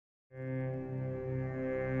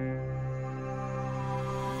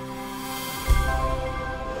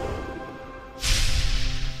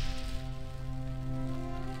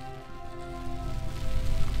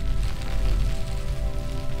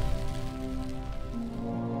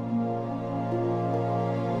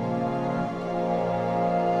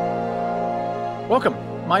Welcome,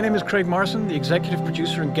 my name is Craig Morrison, the Executive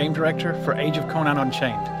Producer and Game Director for Age of Conan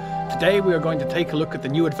Unchained. Today we are going to take a look at the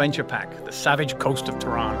new adventure pack, the Savage Coast of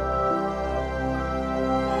Turan.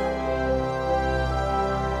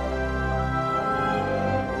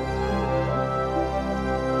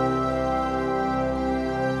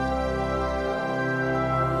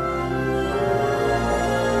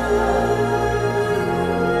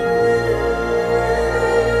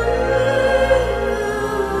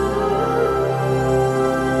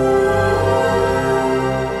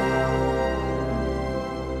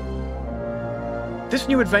 This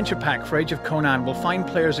new adventure pack for Age of Conan will find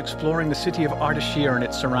players exploring the city of Ardashir and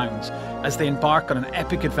its surrounds as they embark on an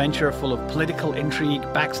epic adventure full of political intrigue,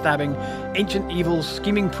 backstabbing, ancient evils,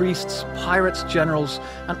 scheming priests, pirates, generals,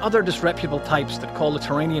 and other disreputable types that call the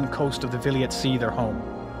Turanian coast of the Viliat Sea their home.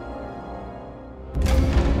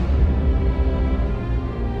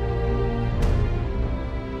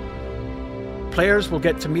 Players will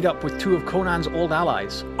get to meet up with two of Conan's old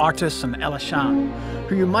allies, Artus and Elishan,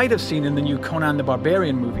 who you might have seen in the new Conan the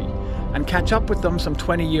Barbarian movie, and catch up with them some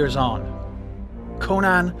 20 years on.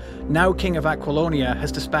 Conan, now king of Aquilonia,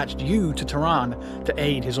 has dispatched you to Turan to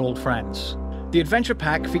aid his old friends. The adventure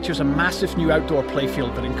pack features a massive new outdoor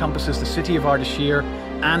playfield that encompasses the city of Ardashir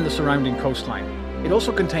and the surrounding coastline. It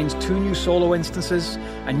also contains 2 new solo instances,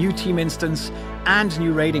 a new team instance, and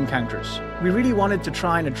new raid encounters. We really wanted to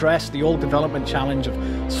try and address the old development challenge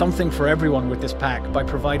of something for everyone with this pack by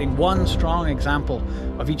providing one strong example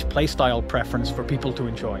of each playstyle preference for people to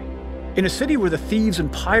enjoy. In a city where the thieves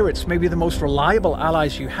and pirates may be the most reliable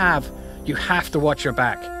allies you have to watch your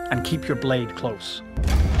back and keep your blade close.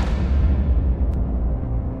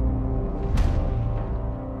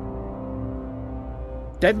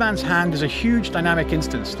 Dead Man's Hand is a huge dynamic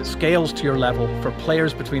instance that scales to your level for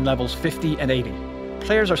players between levels 50 and 80.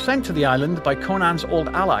 Players are sent to the island by Conan's old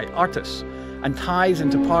ally, Artus, and ties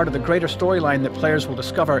into part of the greater storyline that players will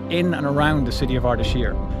discover in and around the city of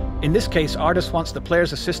Ardashir. In this case, Artus wants the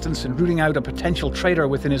player's assistance in rooting out a potential traitor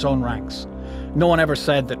within his own ranks. No one ever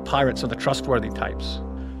said that pirates are the trustworthy types.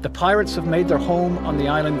 The pirates have made their home on the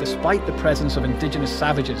island despite the presence of indigenous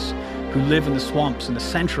savages who live in the swamps in the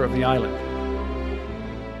center of the island.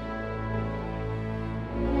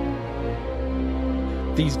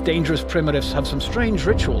 These dangerous primitives have some strange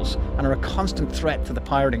rituals and are a constant threat to the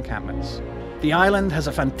pirate encampments. The island has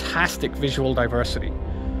a fantastic visual diversity.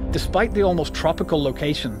 Despite the almost tropical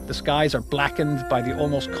location, the skies are blackened by the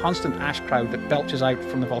almost constant ash cloud that belches out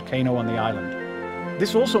from the volcano on the island.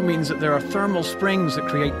 This also means that there are thermal springs that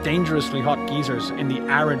create dangerously hot geysers in the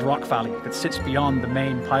arid rock valley that sits beyond the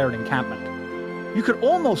main pirate encampment. You could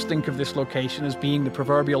almost think of this location as being the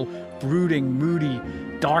proverbial brooding, moody,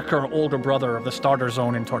 darker older brother of the starter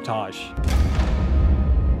zone in Tortage.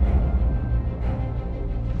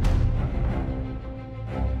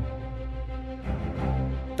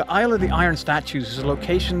 The Isle of the Iron Statues is a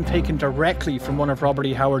location taken directly from one of Robert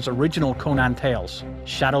E. Howard's original Conan tales,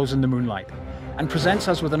 Shadows in the Moonlight, and presents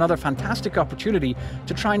us with another fantastic opportunity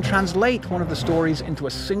to try and translate one of the stories into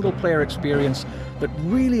a single-player experience that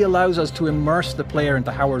really allows us to immerse the player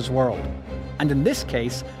into Howard's world, and in this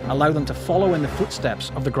case, allow them to follow in the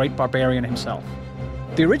footsteps of the great barbarian himself.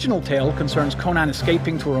 The original tale concerns Conan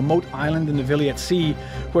escaping to a remote island in the Viliat Sea,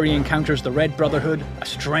 where he encounters the Red Brotherhood, a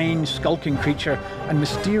strange, skulking creature, and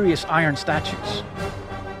mysterious iron statues.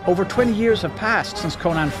 Over 20 years have passed since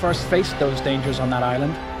Conan first faced those dangers on that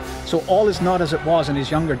island, so all is not as it was in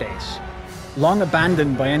his younger days. Long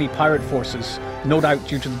abandoned by any pirate forces, no doubt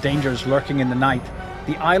due to the dangers lurking in the night,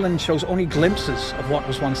 the island shows only glimpses of what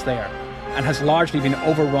was once there, and has largely been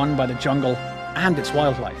overrun by the jungle and its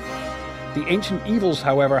wildlife. The ancient evils,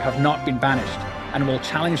 however, have not been banished, and will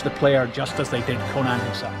challenge the player just as they did Conan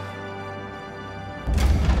himself.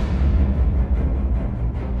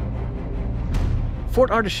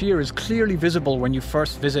 Fort Ardashir is clearly visible when you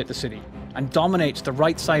first visit the city, and dominates the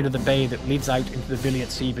right side of the bay that leads out into the Viliat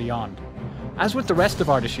Sea beyond. As with the rest of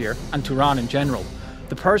Ardashir, and Turan in general,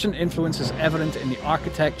 the Persian influence is evident in the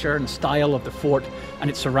architecture and style of the fort and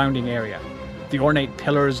its surrounding area. The ornate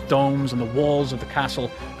pillars, domes, and the walls of the castle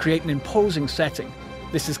create an imposing setting.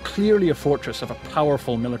 This is clearly a fortress of a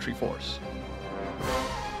powerful military force.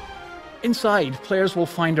 Inside, players will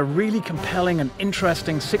find a really compelling and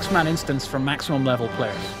interesting 6-man instance for maximum level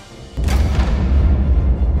players.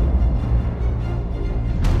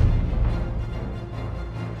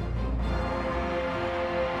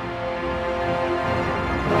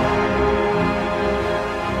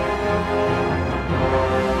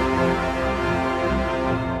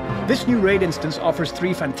 This new raid instance offers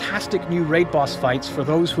 3 fantastic new raid boss fights for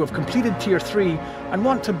those who have completed Tier 3 and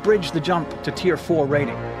want to bridge the jump to Tier 4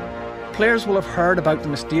 raiding. Players will have heard about the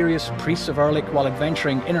mysterious priests of Erlik while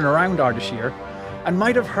adventuring in and around Ardashir, and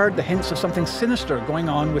might have heard the hints of something sinister going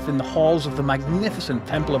on within the halls of the magnificent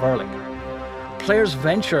Temple of Erlik. Players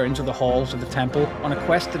venture into the halls of the temple on a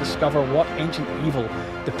quest to discover what ancient evil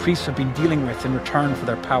the priests have been dealing with in return for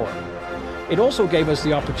their power. It also gave us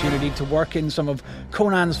the opportunity to work in some of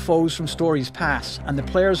Conan's foes from stories past, and the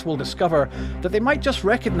players will discover that they might just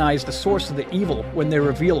recognise the source of the evil when they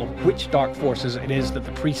reveal which dark forces it is that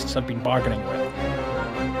the priests have been bargaining with.